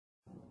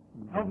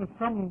Elvis,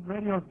 some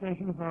radio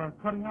stations are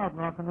cutting out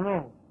rock and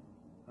roll.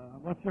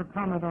 What's your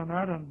comment on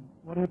that, and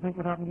what do you think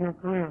would happen to your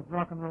career if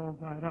rock and roll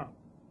died out?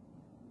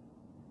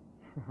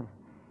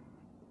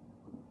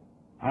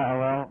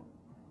 Well,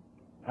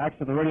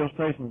 actually, the radio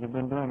stations have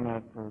been doing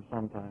that for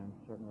some time.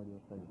 Certain radio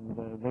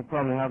stations, they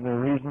probably have their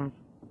reasons.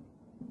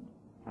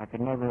 I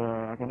could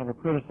never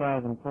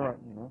criticize them for it,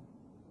 you know.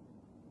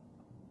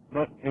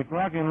 But if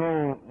rock and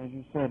roll, as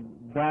you said,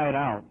 died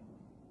out,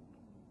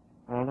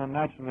 well, then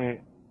naturally,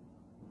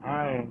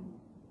 I,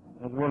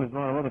 as well as a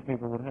lot of other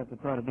people, would have to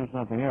try to do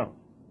something else.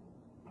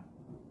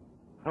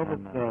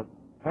 Elvis,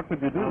 what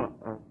could you do?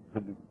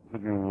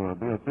 Could you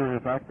be a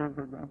serious actor,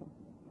 for example?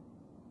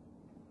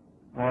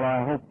 Well,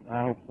 I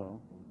hope so.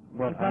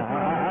 But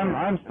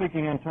I'm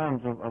speaking in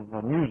terms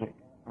of music.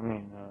 I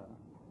mean,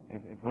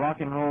 if rock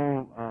and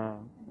roll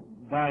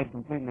died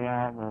completely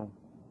out, well,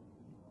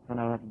 then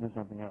I'll have to do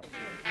something else.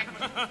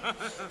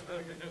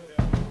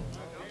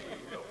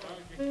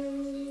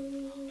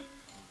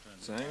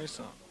 Sing your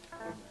song.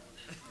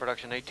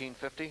 Production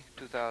 1850,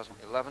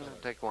 2011,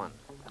 take one.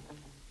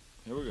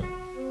 Here we go.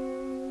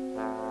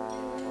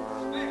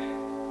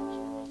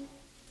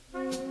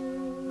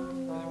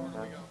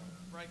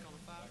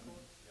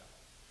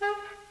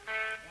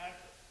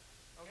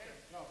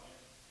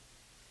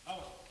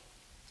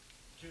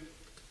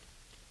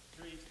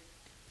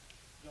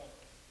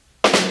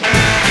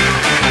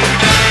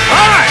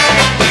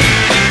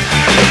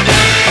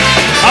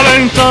 I've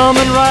been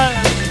thumbing right,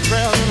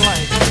 traveling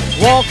light,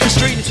 walking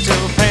streets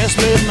till past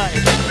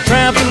midnight,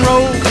 tramping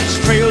roads,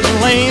 trails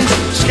and lanes,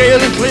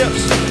 scaling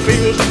cliffs,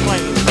 fields and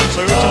plains,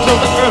 searching till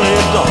the early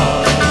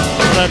dawn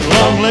for that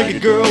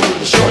long-legged girl with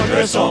the short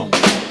dress on.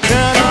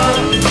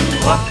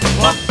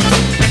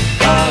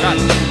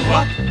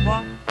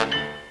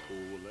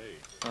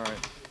 All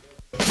right.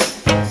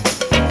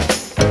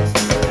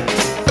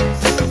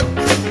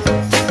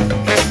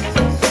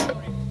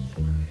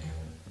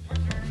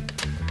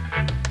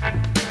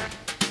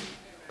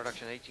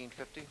 Production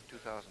 1850,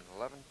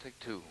 2011, take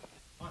two.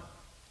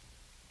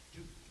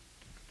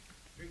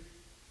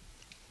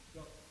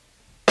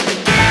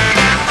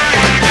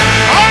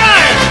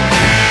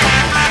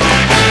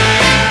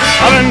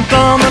 I've been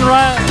thumbing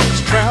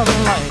rides,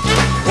 traveling light,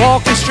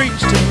 walking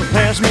streets till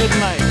past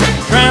midnight,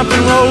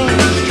 tramping roads,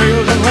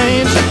 trails and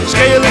lanes,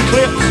 scaling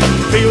cliffs,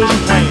 fields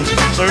and plains,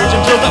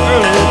 searching till the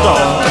early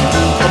dawn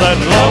for that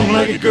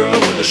long-legged girl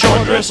with the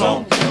short dress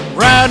on.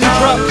 Riding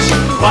trucks,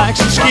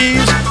 bikes and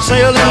skis,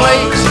 sailing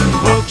lakes,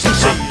 books and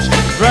seas,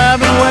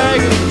 driving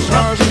wagons,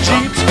 cars and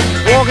jeeps,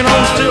 walking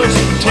on stilts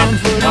and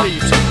 10-foot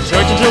leaps,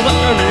 searching till the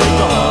early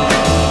dawn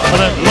for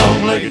that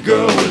long-legged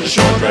girl with the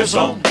short dress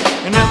on.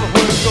 And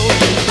everywhere it goes,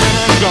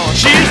 she's gone.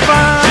 She's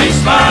fine, she's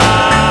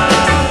fine.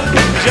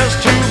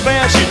 Just too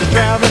bad she's a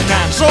traveling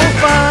kind. So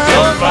fine,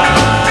 so fine.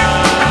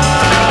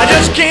 I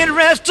just can't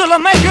rest till I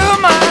make her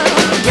mine.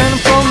 Been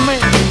from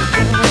Memphis,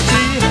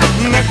 Tennessee,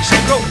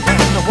 Mexico, and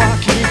the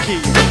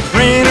Waikiki.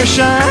 Rain or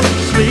shine,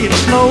 sleet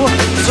or snow,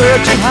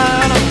 searching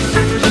high and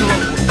searching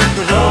low.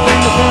 'Cause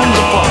everything depends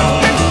upon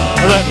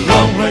that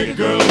long-legged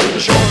girl with the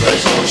short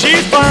dress on.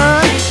 She's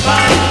fine, she's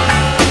fine.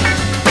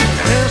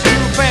 Just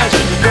too bad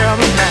she's a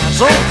traveling kind.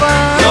 So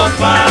fine, so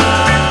fine.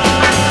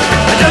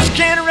 I just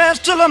can't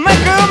rest till I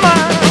make her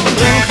mine.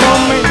 Been from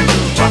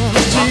Memphis,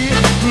 Tennessee,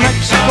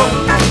 Mexico,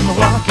 and the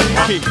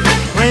Waikiki.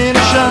 Rain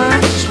or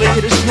shine,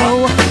 sleet or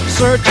snow,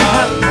 searching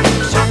high,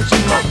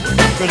 searching low.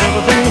 'Cause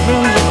everything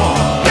depends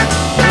upon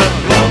that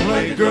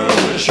long-legged girl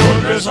with a short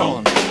dress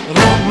on. The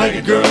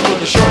long-legged girl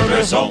with a short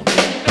dress on.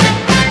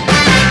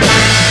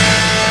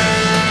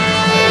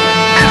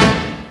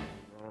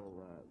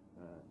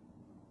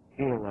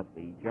 Feel that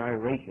the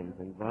gyrations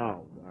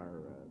involved are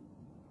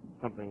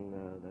something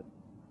that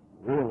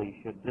really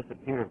should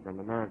disappear from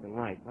American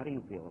life. How do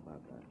you feel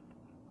about that?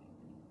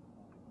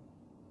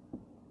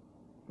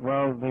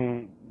 Well,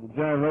 the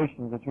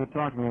gyrations that you're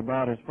talking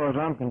about, as far as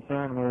I'm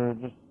concerned, were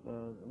just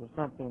was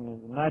something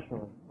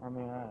natural. I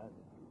mean,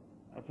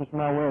 that's just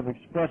my way of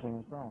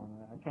expressing a song.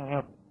 I can't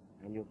help it.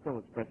 And you'll still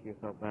express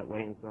yourself that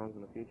way in songs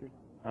in the future?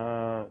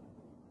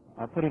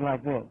 I put it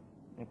like this: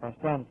 if I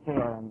stand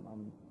still,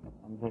 I'm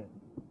dead.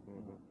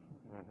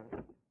 Mm-hmm.